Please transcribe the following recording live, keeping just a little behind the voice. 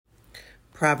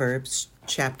Proverbs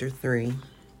Chapter 3.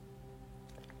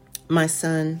 My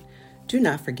son, do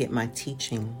not forget my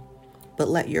teaching, but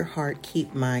let your heart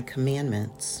keep my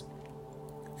commandments.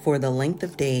 For the length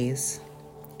of days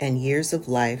and years of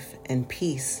life and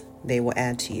peace they will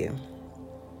add to you.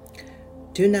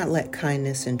 Do not let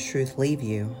kindness and truth leave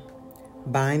you.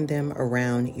 Bind them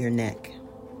around your neck.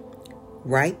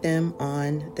 Write them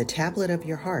on the tablet of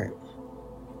your heart,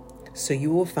 so you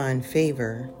will find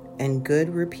favor and good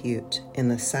repute in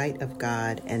the sight of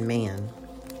God and man.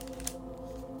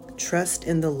 Trust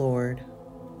in the Lord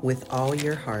with all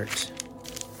your heart,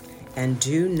 and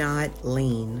do not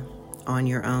lean on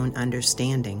your own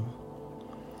understanding.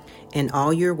 In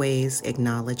all your ways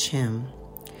acknowledge him,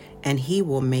 and he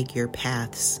will make your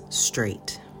paths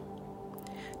straight.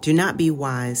 Do not be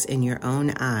wise in your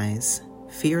own eyes.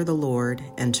 Fear the Lord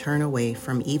and turn away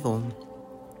from evil.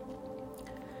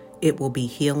 It will be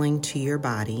healing to your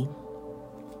body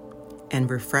and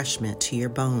refreshment to your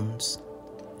bones.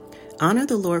 Honor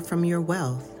the Lord from your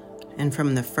wealth and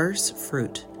from the first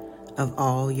fruit of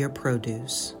all your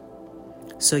produce.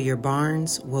 So your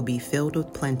barns will be filled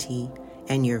with plenty,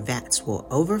 and your vats will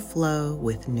overflow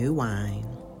with new wine.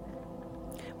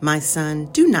 My son,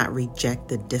 do not reject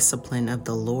the discipline of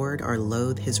the Lord or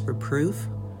loathe his reproof.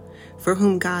 For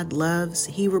whom God loves,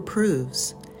 he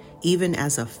reproves, even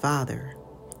as a father,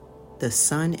 the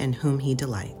son in whom he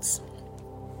delights.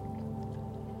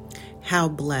 How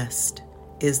blessed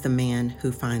is the man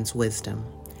who finds wisdom,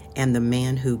 and the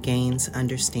man who gains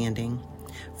understanding,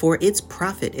 for its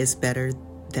profit is better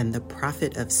than the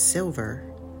profit of silver,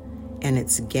 and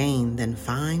its gain than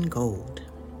fine gold.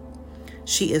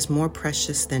 She is more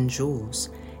precious than jewels,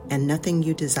 and nothing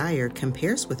you desire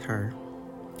compares with her.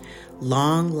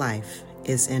 Long life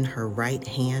is in her right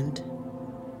hand.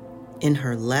 In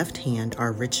her left hand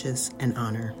are riches and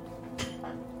honor.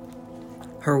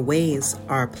 Her ways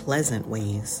are pleasant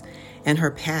ways, and her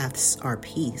paths are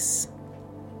peace.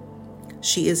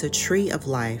 She is a tree of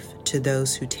life to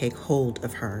those who take hold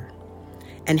of her,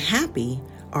 and happy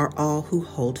are all who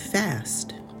hold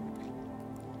fast.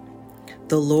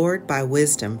 The Lord by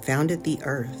wisdom founded the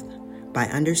earth. By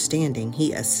understanding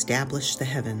he established the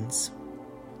heavens.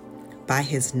 By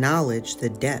his knowledge the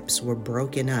depths were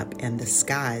broken up, and the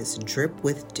skies drip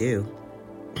with dew.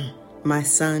 My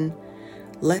son,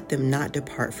 let them not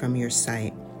depart from your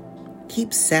sight.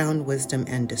 Keep sound wisdom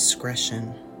and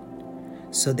discretion,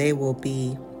 so they will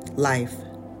be life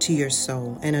to your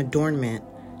soul and adornment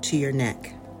to your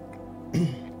neck.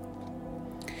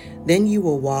 Then you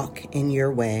will walk in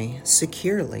your way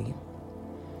securely,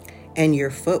 and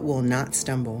your foot will not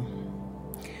stumble.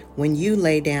 When you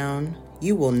lay down,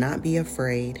 you will not be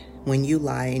afraid. When you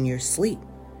lie in your sleep,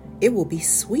 it will be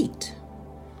sweet.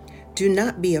 Do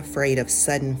not be afraid of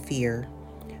sudden fear,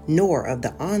 nor of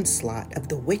the onslaught of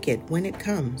the wicked when it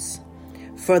comes.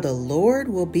 For the Lord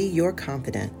will be your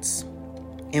confidence,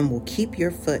 and will keep your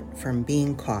foot from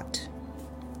being caught.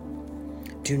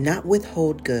 Do not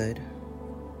withhold good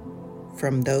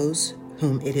from those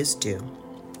whom it is due,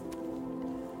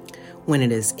 when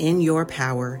it is in your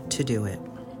power to do it.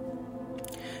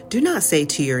 Do not say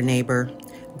to your neighbor,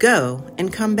 "Go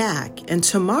and come back, and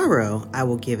tomorrow I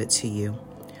will give it to you,"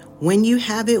 when you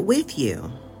have it with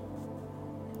you.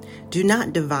 Do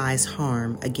not devise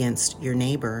harm against your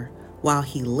neighbor while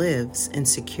he lives in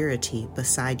security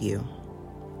beside you.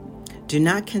 Do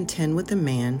not contend with a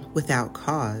man without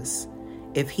cause,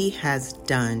 if he has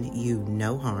done you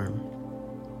no harm.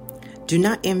 Do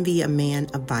not envy a man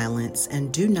of violence,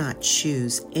 and do not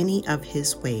choose any of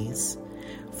his ways.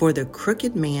 For the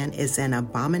crooked man is an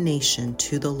abomination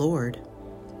to the Lord,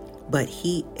 but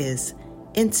he is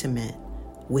intimate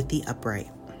with the upright.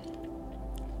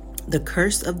 The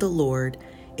curse of the Lord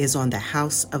is on the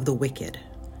house of the wicked,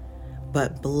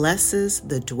 but blesses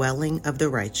the dwelling of the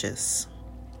righteous.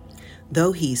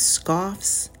 Though he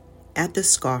scoffs at the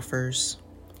scoffers,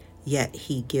 yet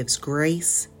he gives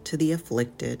grace to the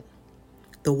afflicted.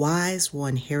 The wise will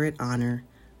inherit honor,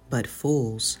 but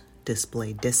fools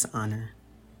display dishonor.